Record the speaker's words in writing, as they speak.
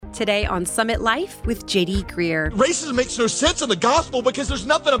Today on Summit Life with JD Greer. Racism makes no sense in the gospel because there's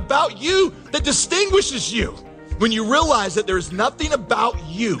nothing about you that distinguishes you. When you realize that there's nothing about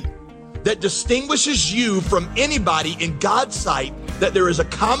you that distinguishes you from anybody in God's sight, that there is a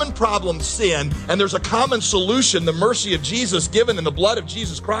common problem, sin, and there's a common solution, the mercy of Jesus given in the blood of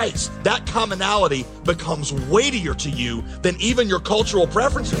Jesus Christ, that commonality becomes weightier to you than even your cultural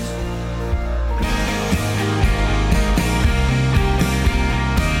preferences.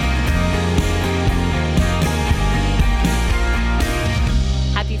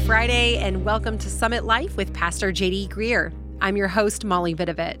 Happy Friday and welcome to Summit Life with Pastor JD Greer. I'm your host, Molly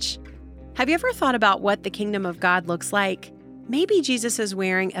Vidovich. Have you ever thought about what the kingdom of God looks like? Maybe Jesus is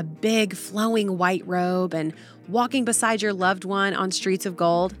wearing a big flowing white robe and walking beside your loved one on streets of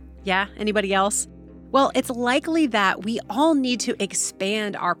gold. Yeah, anybody else? Well, it's likely that we all need to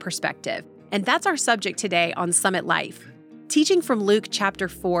expand our perspective, and that's our subject today on Summit Life. Teaching from Luke chapter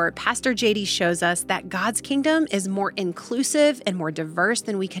 4, Pastor JD shows us that God's kingdom is more inclusive and more diverse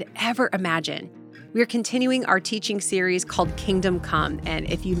than we could ever imagine. We're continuing our teaching series called Kingdom Come,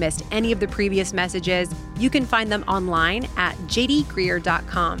 and if you missed any of the previous messages, you can find them online at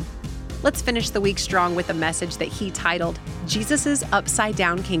jdgreer.com. Let's finish the week strong with a message that he titled, Jesus' Upside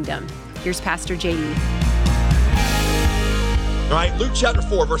Down Kingdom. Here's Pastor JD. All right, Luke chapter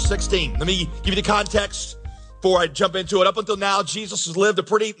 4, verse 16. Let me give you the context before I jump into it. Up until now, Jesus has lived a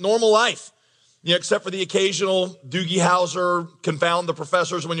pretty normal life. Except for the occasional Doogie Howser, confound the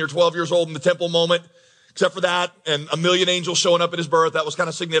professors when you're 12 years old in the temple moment. Except for that, and a million angels showing up at his birth, that was kind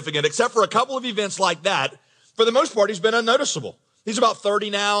of significant. Except for a couple of events like that, for the most part, he's been unnoticeable. He's about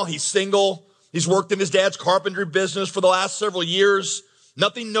 30 now. He's single. He's worked in his dad's carpentry business for the last several years.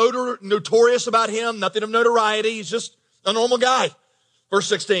 Nothing notorious about him, nothing of notoriety. He's just a normal guy. Verse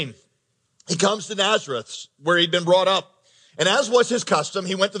 16, he comes to Nazareth, where he'd been brought up. And as was his custom,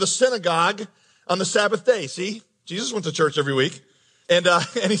 he went to the synagogue on the Sabbath day. See, Jesus went to church every week. And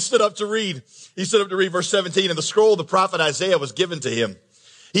he stood up to read. He stood up to read verse 17. And the scroll of the prophet Isaiah was given to him.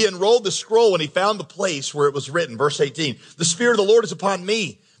 He unrolled the scroll and he found the place where it was written. Verse 18. The Spirit of the Lord is upon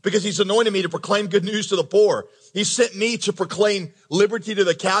me because he's anointed me to proclaim good news to the poor. He sent me to proclaim liberty to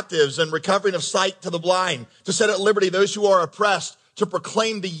the captives and recovering of sight to the blind, to set at liberty those who are oppressed, to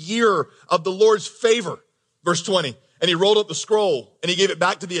proclaim the year of the Lord's favor. Verse 20. And he rolled up the scroll and he gave it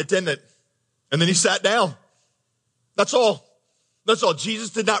back to the attendant. And then he sat down. That's all. That's all. Jesus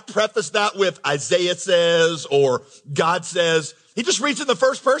did not preface that with Isaiah says or God says. He just reads in the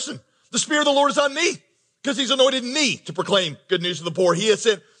first person. The Spirit of the Lord is on me because he's anointed me to proclaim good news to the poor. He has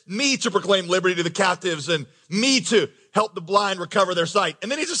sent me to proclaim liberty to the captives and me to help the blind recover their sight. And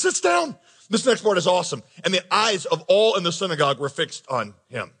then he just sits down. This next part is awesome. And the eyes of all in the synagogue were fixed on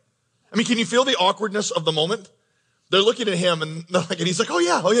him. I mean, can you feel the awkwardness of the moment? They're looking at him and he's like, oh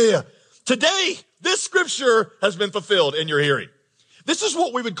yeah. Today, this scripture has been fulfilled in your hearing. This is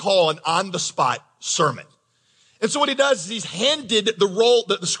what we would call an on-the-spot sermon. And so what he does is he's handed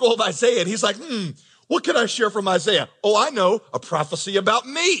the scroll of Isaiah, and he's like, what can I share from Isaiah? Oh, I know, a prophecy about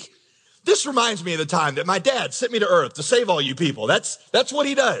me. This reminds me of the time that my dad sent me to earth to save all you people. That's what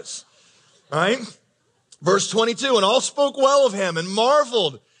he does. All right? Verse 22, and all spoke well of him and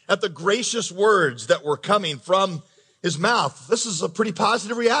marveled at the gracious words that were coming from his mouth. This is a pretty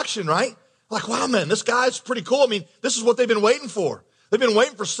positive reaction, right? Like, wow, man, this guy's pretty cool. I mean, this is what they've been waiting for. They've been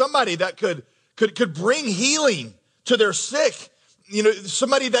waiting for somebody that could bring healing to their sick.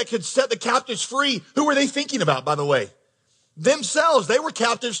 Somebody that could set the captives free. Who were they thinking about, by the way? Themselves. They were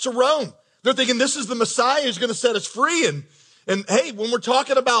captives to Rome. They're thinking this is the Messiah who's going to set us free. And hey, when we're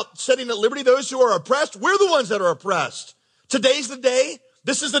talking about setting at liberty those who are oppressed, we're the ones that are oppressed. Today's the day.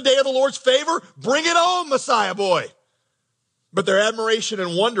 This is the day of the Lord's favor. Bring it on, Messiah boy. But their admiration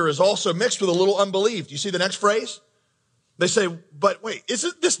and wonder is also mixed with a little unbelief. Do you see the next phrase? They say, but wait,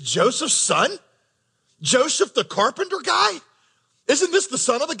 isn't this Joseph's son? Joseph, the carpenter guy? Isn't this the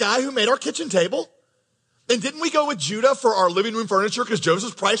son of the guy who made our kitchen table? And didn't we go with Judah for our living room furniture because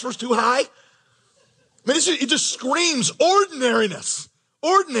Joseph's price was too high? I mean, it just screams ordinariness.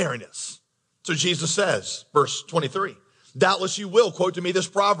 So Jesus says, verse 23, doubtless you will quote to me this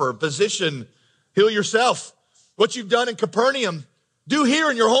proverb, physician, heal yourself. What you've done in Capernaum, do here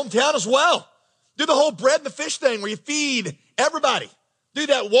in your hometown as well. Do the whole bread and the fish thing where you feed everybody. Do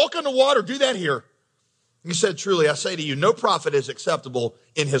that. Walk on the water. Do that here. He said, truly, I say to you, no prophet is acceptable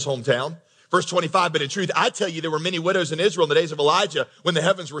in his hometown. Verse 25, but in truth, I tell you, there were many widows in Israel in the days of Elijah when the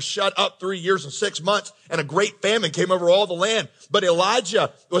heavens were shut up 3 years and 6 months and a great famine came over all the land. But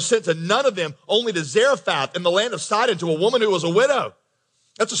Elijah was sent to none of them, only to Zarephath in the land of Sidon to a woman who was a widow.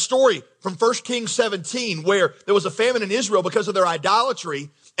 That's a story from 1 Kings 17 where there was a famine in Israel because of their idolatry.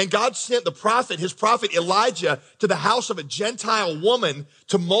 And God sent his prophet Elijah, to the house of a Gentile woman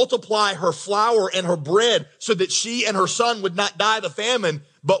to multiply her flour and her bread so that she and her son would not die of the famine,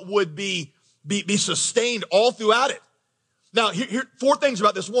 but would be sustained all throughout it. Now, here 4 things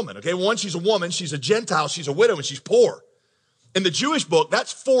about this woman, okay? 1, she's a woman, she's a Gentile, she's a widow, and she's poor. In the Jewish book,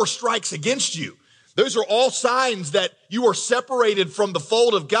 that's 4 strikes against you. Those are all signs that you are separated from the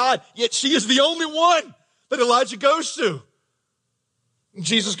fold of God, yet she is the only one that Elijah goes to.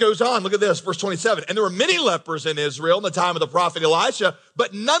 Jesus goes on, look at this, verse 27. And there were many lepers in Israel in the time of the prophet Elisha,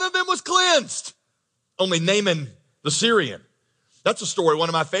 but none of them was cleansed. Only Naaman the Syrian. That's a story, one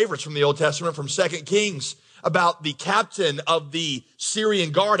of my favorites from the Old Testament, from 2 Kings, about the captain of the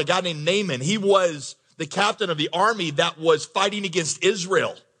Syrian guard, a guy named Naaman. He was the captain of the army that was fighting against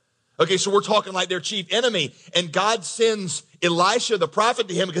Israel. Okay, so we're talking like their chief enemy. And God sends Elisha, the prophet,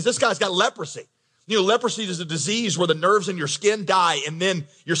 to him because this guy's got leprosy. You know, leprosy is a disease where the nerves in your skin die and then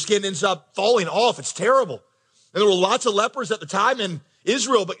your skin ends up falling off. It's terrible. And there were lots of lepers at the time in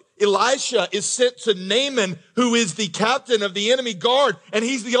Israel, but Elisha is sent to Naaman, who is the captain of the enemy guard, and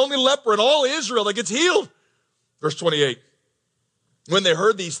he's the only leper in all Israel that gets healed. Verse 28. When they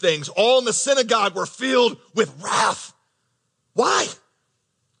heard these things, all in the synagogue were filled with wrath. Why?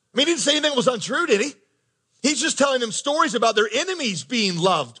 I mean, he didn't say anything was untrue, did he? He's just telling them stories about their enemies being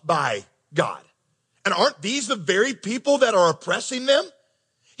loved by God. And aren't these the very people that are oppressing them?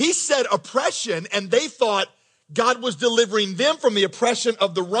 He said oppression, and they thought God was delivering them from the oppression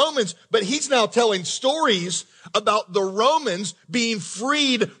of the Romans, but he's now telling stories about the Romans being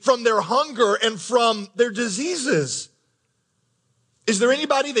freed from their hunger and from their diseases. Is there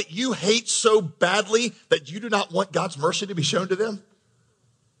anybody that you hate so badly that you do not want God's mercy to be shown to them?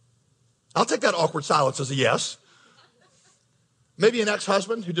 I'll take that awkward silence as a yes. Maybe an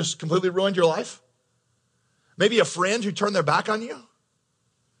ex-husband who just completely ruined your life. Maybe a friend who turned their back on you.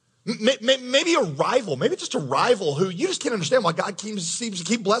 Maybe a rival, maybe just a rival who you just can't understand why God seems to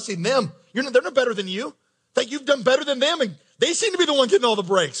keep blessing them. They're no better than you. Think you've done better than them, and they seem to be the one getting all the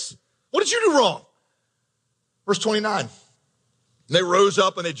breaks. What did you do wrong? Verse 29. They rose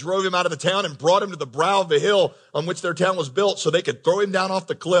up and they drove him out of the town and brought him to the brow of the hill on which their town was built so they could throw him down off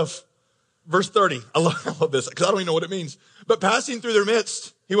the cliff. Verse 30. I love this because I don't even know what it means. But passing through their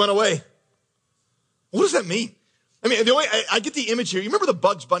midst, he went away. What does that mean? I mean, I get the image here. You remember the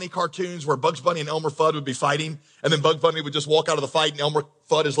Bugs Bunny cartoons where Bugs Bunny and Elmer Fudd would be fighting, and then Bugs Bunny would just walk out of the fight, and Elmer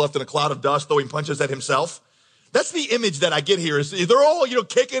Fudd is left in a cloud of dust throwing punches at himself? That's the image that I get here. Is they're all,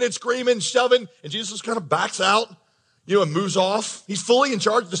 kicking and screaming, shoving, and Jesus kind of backs out, and moves off. He's fully in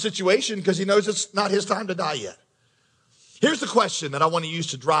charge of the situation because he knows it's not his time to die yet. Here's the question that I want to use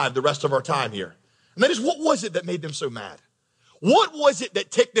to drive the rest of our time here. And that is, what was it that made them so mad? What was it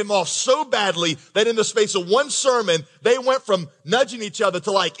that ticked them off so badly that in the space of one sermon, they went from nudging each other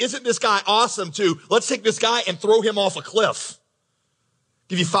to like, isn't this guy awesome, to let's take this guy and throw him off a cliff?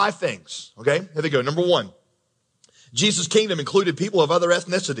 Give you 5 things, okay? Here they go. Number 1, Jesus' kingdom included people of other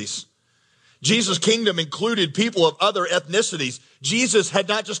ethnicities. Jesus' kingdom included people of other ethnicities. Jesus had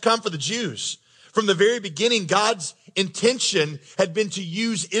not just come for the Jews. From the very beginning, God's intention had been to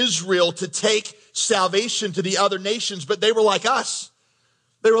use Israel to take salvation to the other nations, but they were like us.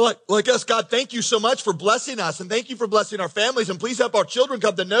 They were like us. God, thank you so much for blessing us, and thank you for blessing our families, and please help our children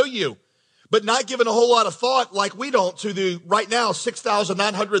come to know you. But not giving a whole lot of thought, like we don't, to the right now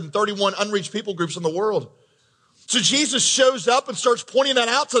 6,931 unreached people groups in the world. So Jesus shows up and starts pointing that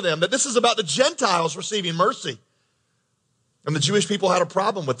out to them, that this is about the Gentiles receiving mercy. And the Jewish people had a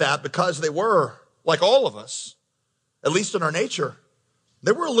problem with that because they were, like all of us, at least in our nature,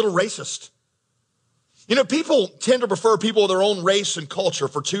 they were a little racist. People tend to prefer people of their own race and culture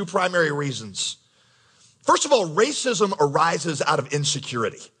for 2 primary reasons. First of all, racism arises out of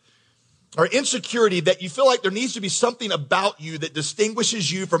insecurity. Or insecurity that you feel like there needs to be something about you that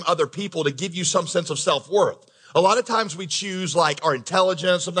distinguishes you from other people to give you some sense of self-worth. A lot of times we choose like our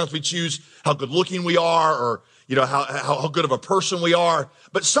intelligence. Sometimes we choose how good looking we are, or how good of a person we are.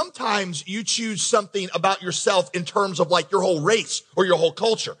 But sometimes you choose something about yourself in terms of like your whole race or your whole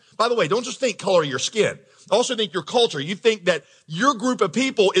culture. By the way, don't just think color of your skin. Also think your culture. You think that your group of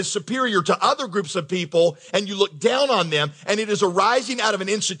people is superior to other groups of people, and you look down on them, and it is arising out of an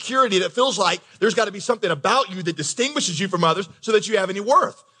insecurity that feels like there's got to be something about you that distinguishes you from others so that you have any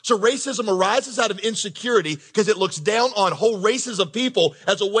worth. So racism arises out of insecurity because it looks down on whole races of people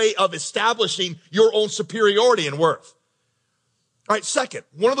as a way of establishing your own superiority and worth. All right, second,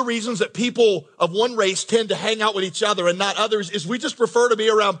 one of the reasons that people of one race tend to hang out with each other and not others is we just prefer to be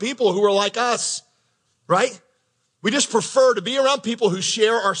around people who are like us, right? We just prefer to be around people who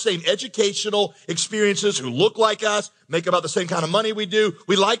share our same educational experiences, who look like us, make about the same kind of money we do.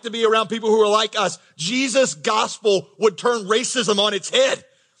 We like to be around people who are like us. Jesus' gospel would turn racism on its head.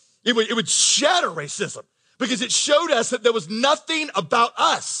 It would shatter racism because it showed us that there was nothing about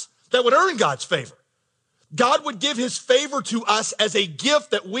us that would earn God's favor. God would give his favor to us as a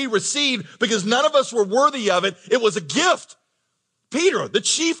gift that we received because none of us were worthy of it. It was a gift. Peter, the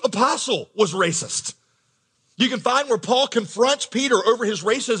chief apostle, was racist. You can find where Paul confronts Peter over his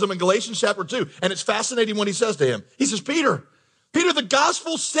racism in Galatians chapter 2. And it's fascinating what he says to him. He says, Peter, the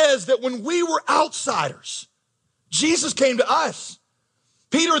gospel says that when we were outsiders, Jesus came to us.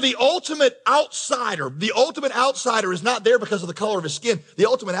 Peter, the ultimate outsider is not there because of the color of his skin. The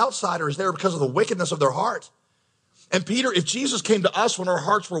ultimate outsider is there because of the wickedness of their heart. And Peter, if Jesus came to us when our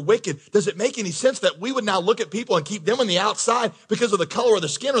hearts were wicked, does it make any sense that we would now look at people and keep them on the outside because of the color of their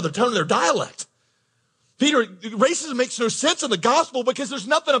skin or the tone of their dialect? Peter, racism makes no sense in the gospel because there's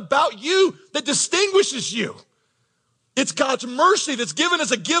nothing about you that distinguishes you. It's God's mercy that's given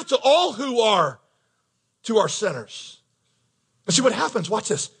as a gift to all who are sinners. And see what happens, watch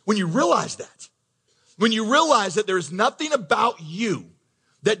this. When you realize that there's nothing about you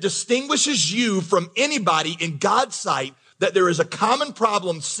that distinguishes you from anybody in God's sight, that there is a common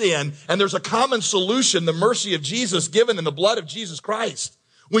problem, sin, and there's a common solution, the mercy of Jesus given in the blood of Jesus Christ.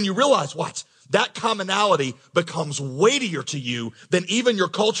 When you realize, watch, that commonality becomes weightier to you than even your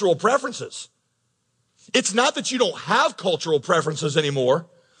cultural preferences. It's not that you don't have cultural preferences anymore.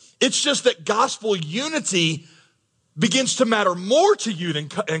 It's just that gospel unity begins to matter more to you than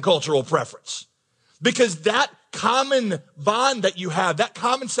cultural preference. Because that common bond that you have, that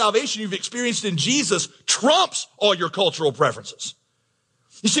common salvation you've experienced in Jesus trumps all your cultural preferences.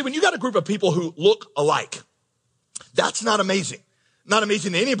 You see, when you got a group of people who look alike, that's not amazing. Not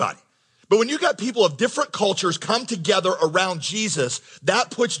amazing to anybody. But when you got people of different cultures come together around Jesus,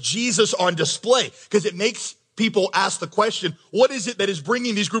 that puts Jesus on display because it makes people ask the question, what is it that is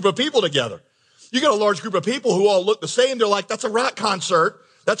bringing these group of people together? You got a large group of people who all look the same. They're like, that's a rock concert.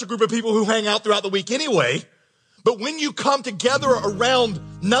 That's a group of people who hang out throughout the week anyway. But when you come together around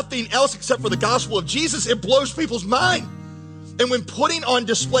nothing else except for the gospel of Jesus, it blows people's mind. And when putting on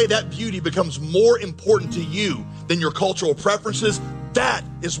display that beauty becomes more important to you than your cultural preferences, that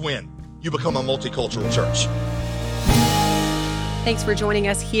is when you become a multicultural church. Thanks for joining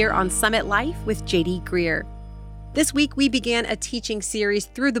us here on Summit Life with JD Greear. This week, we began a teaching series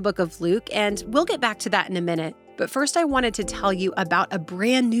through the book of Luke, and we'll get back to that in a minute. But first, I wanted to tell you about a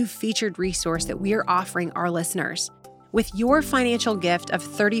brand new featured resource that we are offering our listeners. With your financial gift of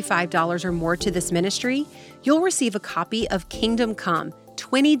 $35 or more to this ministry, you'll receive a copy of Kingdom Come,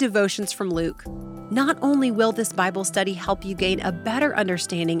 20 devotions from Luke. Not only will this Bible study help you gain a better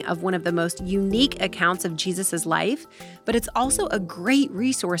understanding of one of the most unique accounts of Jesus' life, but it's also a great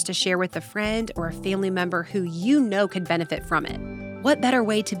resource to share with a friend or a family member who you know could benefit from it. What better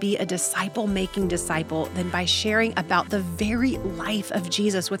way to be a disciple-making disciple than by sharing about the very life of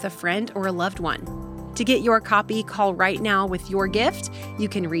Jesus with a friend or a loved one? To get your copy, call right now with your gift. You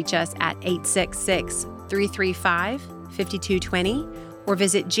can reach us at 866-335-5220 or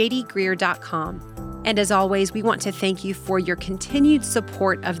visit jdgreear.com. And as always, we want to thank you for your continued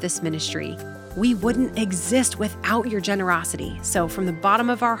support of this ministry. We wouldn't exist without your generosity. So from the bottom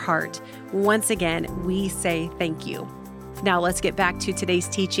of our heart, once again, we say thank you. Now let's get back to today's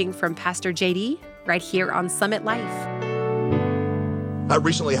teaching from Pastor JD right here on Summit Life. I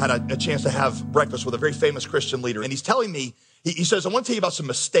recently had a chance to have breakfast with a very famous Christian leader, and he's telling me, he says, I want to tell you about some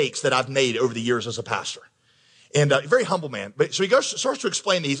mistakes that I've made over the years as a pastor. And a very humble man. But so he starts to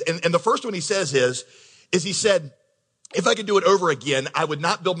explain these. And the first one he says is he said, if I could do it over again, I would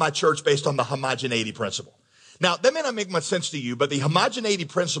not build my church based on the homogeneity principle. Now, that may not make much sense to you, but the homogeneity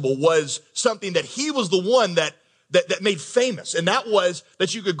principle was something that he was the one that made famous. And that was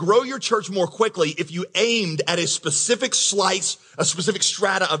that you could grow your church more quickly if you aimed at a specific slice, a specific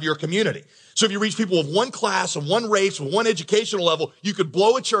strata of your community. So if you reach people of one class and one race and one educational level, you could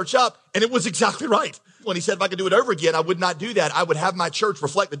blow a church up. And it was exactly right. When he said, if I could do it over again, I would not do that. I would have my church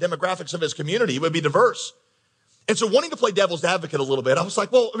reflect the demographics of his community. It would be diverse. And so wanting to play devil's advocate a little bit, I was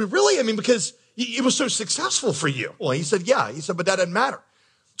like, well, really? Because it was so successful for you. Well, he said, yeah. He said, but that doesn't matter.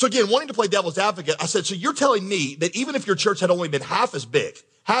 So again, wanting to play devil's advocate, I said, so you're telling me that even if your church had only been half as big,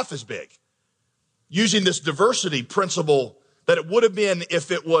 using this diversity principle that it would have been if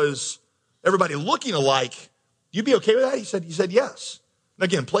it was everybody looking alike, you'd be okay with that? He said, yes. And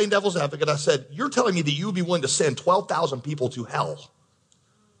again, playing devil's advocate, I said, you're telling me that you would be willing to send 12,000 people to hell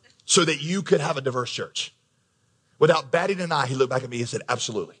so that you could have a diverse church? Without batting an eye, he looked back at me and said,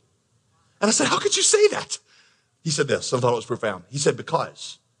 absolutely. And I said, how could you say that? He said this, I thought it was profound. He said,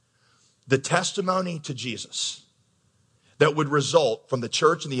 because the testimony to Jesus that would result from the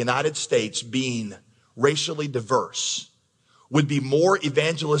church in the United States being racially diverse would be more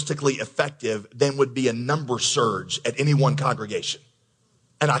evangelistically effective than would be a number surge at any one congregation.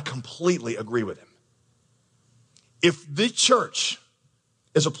 And I completely agree with him. If the church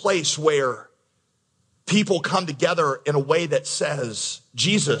is a place where people come together in a way that says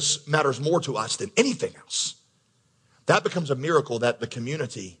Jesus matters more to us than anything else, that becomes a miracle that the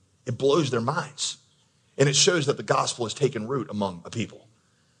community, it blows their minds. And it shows that the gospel has taken root among a people.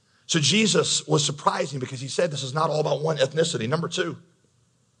 So Jesus was surprising because he said this is not all about one ethnicity. Number two,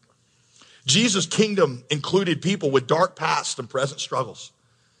 Jesus' kingdom included people with dark past and present struggles.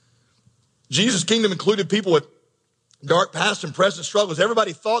 Jesus' kingdom included people with dark past and present struggles.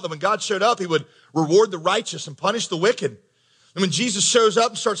 Everybody thought that when God showed up, he would reward the righteous and punish the wicked. And when Jesus shows up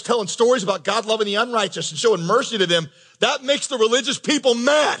and starts telling stories about God loving the unrighteous and showing mercy to them, that makes the religious people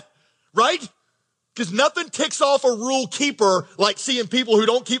mad, right? Because nothing ticks off a rule keeper like seeing people who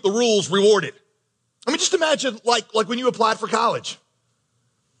don't keep the rules rewarded. I mean, just imagine like when you applied for college.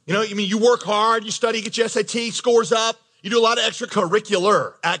 You know, you work hard, you study, get your SAT scores up, you do a lot of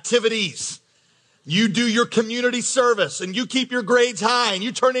extracurricular activities. You do your community service and you keep your grades high and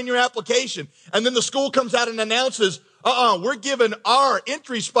you turn in your application. And then the school comes out and announces, we're giving our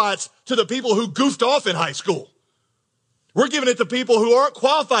entry spots to the people who goofed off in high school. We're giving it to people who aren't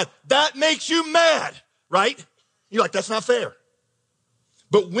qualified. That makes you mad, right? You're like, that's not fair.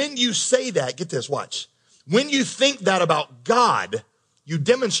 But when you say that, get this, watch. When you think that about God, you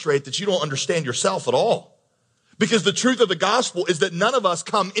demonstrate that you don't understand yourself at all. Because the truth of the gospel is that none of us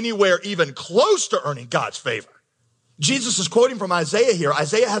come anywhere even close to earning God's favor. Jesus is quoting from Isaiah here.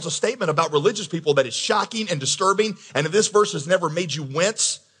 Isaiah has a statement about religious people that is shocking and disturbing. And if this verse has never made you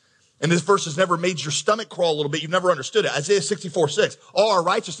wince, and this verse has never made your stomach crawl a little bit, you've never understood it. Isaiah 64:6, all our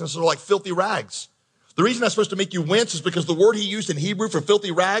righteousnesses are like filthy rags. The reason that's supposed to make you wince is because the word he used in Hebrew for filthy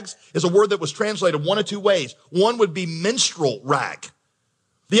rags is a word that was translated one of two ways. One would be menstrual rag.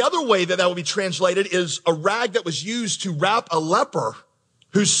 The other way that would be translated is a rag that was used to wrap a leper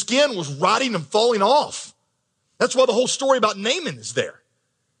whose skin was rotting and falling off. That's why the whole story about Naaman is there.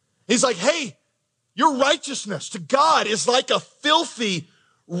 He's like, hey, your righteousness to God is like a filthy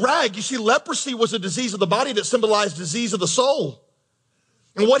rag. You see, leprosy was a disease of the body that symbolized disease of the soul.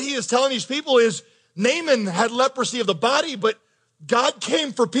 And what he is telling these people is Naaman had leprosy of the body, but God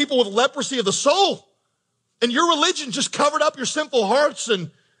came for people with leprosy of the soul. And your religion just covered up your sinful hearts, and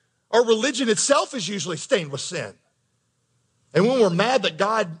our religion itself is usually stained with sin. And when we're mad that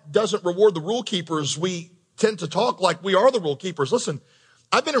God doesn't reward the rule keepers, we tend to talk like we are the rule keepers. Listen,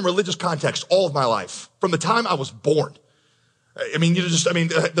 I've been in religious context all of my life, from the time I was born. That's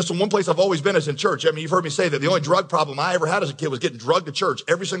the one place I've always been is in church. I mean, you've heard me say that the only drug problem I ever had as a kid was getting drugged to church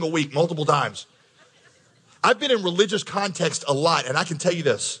every single week, multiple times. I've been in religious context a lot, and I can tell you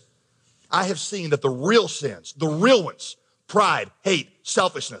this. I have seen that the real sins, the real ones, pride, hate,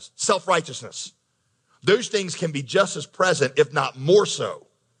 selfishness, self-righteousness, those things can be just as present, if not more so,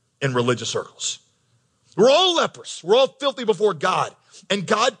 in religious circles. We're all lepers. We're all filthy before God. And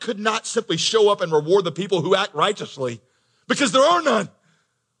God could not simply show up and reward the people who act righteously because there are none.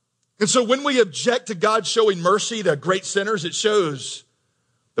 And so when we object to God showing mercy to great sinners, it shows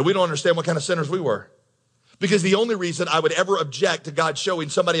that we don't understand what kind of sinners we were. Because the only reason I would ever object to God showing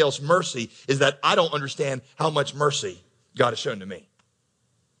somebody else mercy is that I don't understand how much mercy God has shown to me.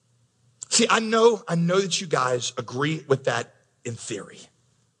 See, I know that you guys agree with that in theory.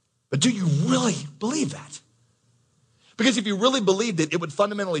 But do you really believe that? Because if you really believed it, it would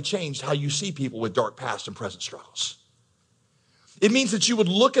fundamentally change how you see people with dark past and present struggles. It means that you would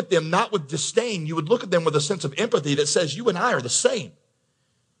look at them not with disdain, you would look at them with a sense of empathy that says you and I are the same.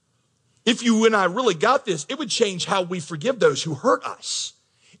 If you and I really got this, it would change how we forgive those who hurt us.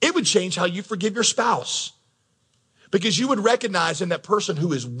 It would change how you forgive your spouse. Because you would recognize in that person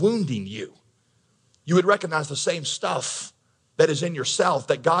who is wounding you, you would recognize the same stuff that is in yourself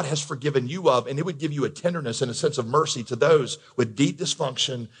that God has forgiven you of, and it would give you a tenderness and a sense of mercy to those with deep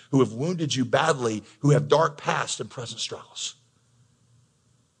dysfunction who have wounded you badly, who have dark past and present struggles.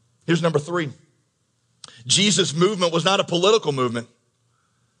 Here's number 3. Jesus' movement was not a political movement.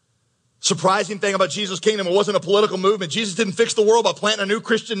 Surprising thing about Jesus' kingdom, it wasn't a political movement. Jesus didn't fix the world by planting a new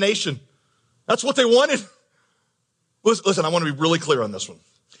Christian nation. That's what they wanted. Listen, I want to be really clear on this one.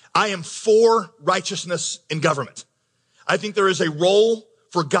 I am for righteousness in government. I think there is a role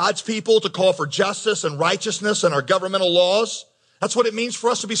for God's people to call for justice and righteousness in our governmental laws. That's what it means for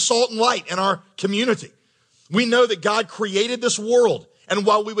us to be salt and light in our community. We know that God created this world, and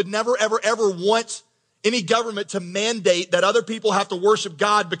while we would never, ever, ever want any government to mandate that other people have to worship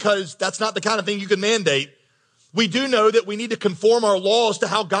God, because that's not the kind of thing you can mandate. We do know that we need to conform our laws to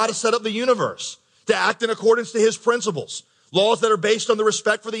how God has set up the universe, to act in accordance to his principles. Laws that are based on the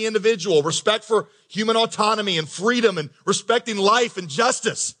respect for the individual, respect for human autonomy and freedom, and respecting life and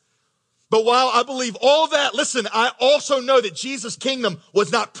justice. But while I believe all of that, listen, I also know that Jesus' kingdom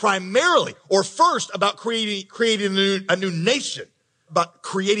was not primarily or first about creating a new nation, but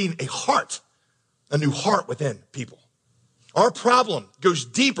creating a new heart within people. Our problem goes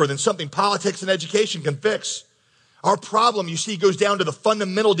deeper than something politics and education can fix. Our problem, you see, goes down to the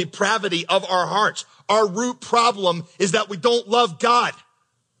fundamental depravity of our hearts. Our root problem is that we don't love God.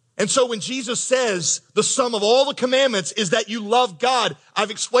 And so when Jesus says the sum of all the commandments is that you love God,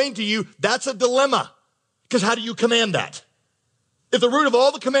 I've explained to you that's a dilemma. Because how do you command that? If the root of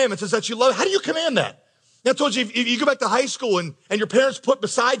all the commandments is that you love, how do you command that? I told you, if you go back to high school and your parents put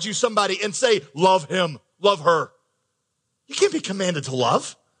beside you somebody and say, love him, love her, you can't be commanded to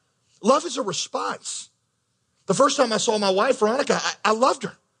love. Love is a response. The first time I saw my wife, Veronica, I loved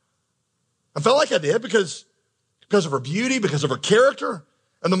her. I felt like I did because of her beauty, because of her character.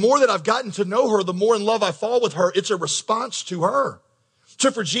 And the more that I've gotten to know her, the more in love I fall with her. It's a response to her.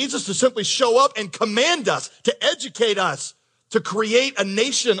 So for Jesus to simply show up and command us, to educate us, to create a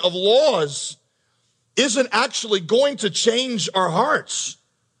nation of laws isn't actually going to change our hearts.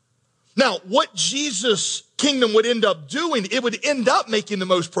 Now, what Jesus' kingdom would end up doing, it would end up making the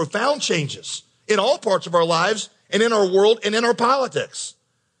most profound changes in all parts of our lives and in our world and in our politics.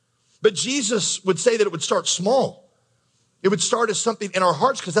 But Jesus would say that it would start small. It would start as something in our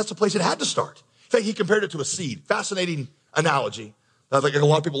hearts because that's the place it had to start. In fact, he compared it to a seed. Fascinating analogy that I think a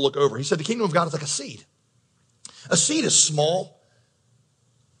lot of people look over. He said the kingdom of God is like a seed. A seed is small.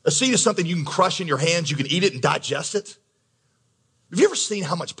 A seed is something you can crush in your hands. You can eat it and digest it. Have you ever seen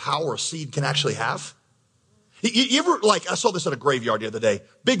how much power a seed can actually have? You ever, I saw this at a graveyard the other day.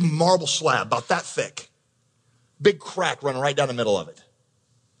 Big marble slab, about that thick. Big crack running right down the middle of it.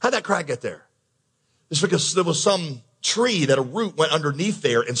 How'd that crack get there? It's because there was some tree that a root went underneath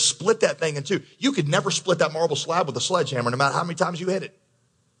there and split that thing in two. You could never split that marble slab with a sledgehammer, no matter how many times you hit it.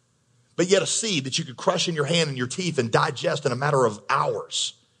 But yet a seed that you could crush in your hand and your teeth and digest in a matter of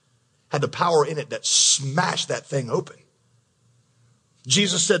hours had the power in it that smashed that thing open.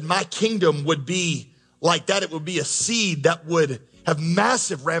 Jesus said, my kingdom would be like that. It would be a seed that would have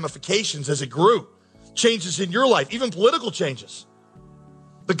massive ramifications as it grew. Changes in your life, even political changes.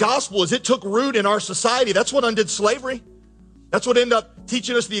 The gospel, as it took root in our society, that's what undid slavery. That's what ended up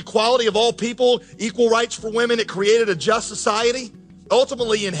teaching us the equality of all people, equal rights for women. It created a just society.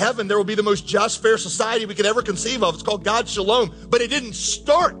 Ultimately, in heaven, there will be the most just, fair society we could ever conceive of. It's called God's Shalom. But it didn't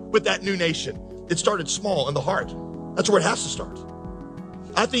start with that new nation. It started small in the heart. That's where it has to start.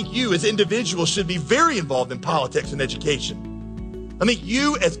 I think you as individuals should be very involved in politics and education. I think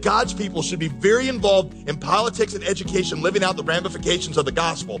you as God's people should be very involved in politics and education, living out the ramifications of the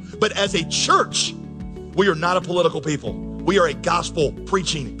gospel. But as a church, we are not a political people. We are a gospel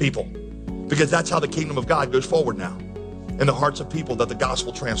preaching people, because that's how the kingdom of God goes forward now, in the hearts of people that the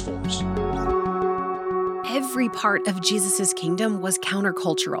gospel transforms. Every part of Jesus' kingdom was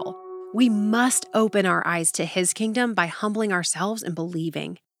countercultural. We must open our eyes to his kingdom by humbling ourselves and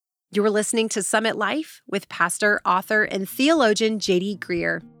believing. You're listening to Summit Life with pastor, author, and theologian J.D.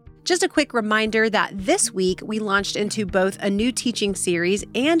 Greear. Just a quick reminder that this week we launched into both a new teaching series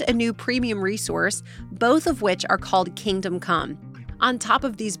and a new premium resource, both of which are called Kingdom Come. On top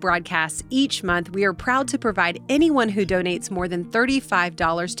of these broadcasts, each month we are proud to provide anyone who donates more than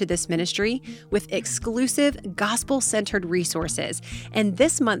 $35 to this ministry with exclusive gospel-centered resources. And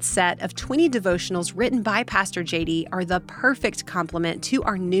this month's set of 20 devotionals written by Pastor JD are the perfect complement to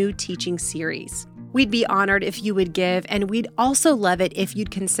our new teaching series. We'd be honored if you would give, and we'd also love it if you'd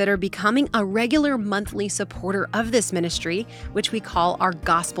consider becoming a regular monthly supporter of this ministry, which we call our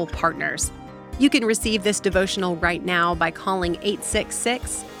gospel partners. You can receive this devotional right now by calling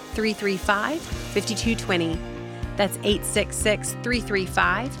 866-335-5220. That's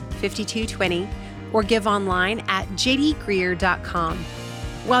 866-335-5220, or give online at jdgreear.com.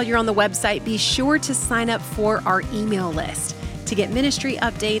 While you're on the website, be sure to sign up for our email list to get ministry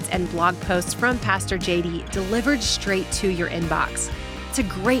updates and blog posts from Pastor JD delivered straight to your inbox. It's a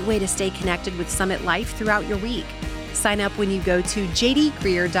great way to stay connected with Summit Life throughout your week. Sign up when you go to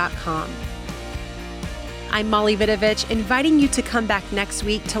jdgreear.com. I'm Molly Vidovich, inviting you to come back next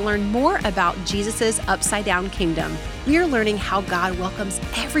week to learn more about Jesus' upside-down kingdom. We are learning how God welcomes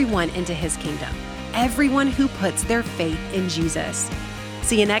everyone into his kingdom, everyone who puts their faith in Jesus.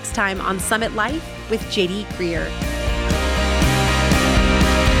 See you next time on Summit Life with J.D. Greear.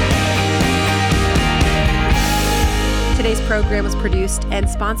 Today's program was produced and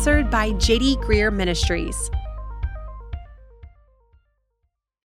sponsored by JD Greer Ministries.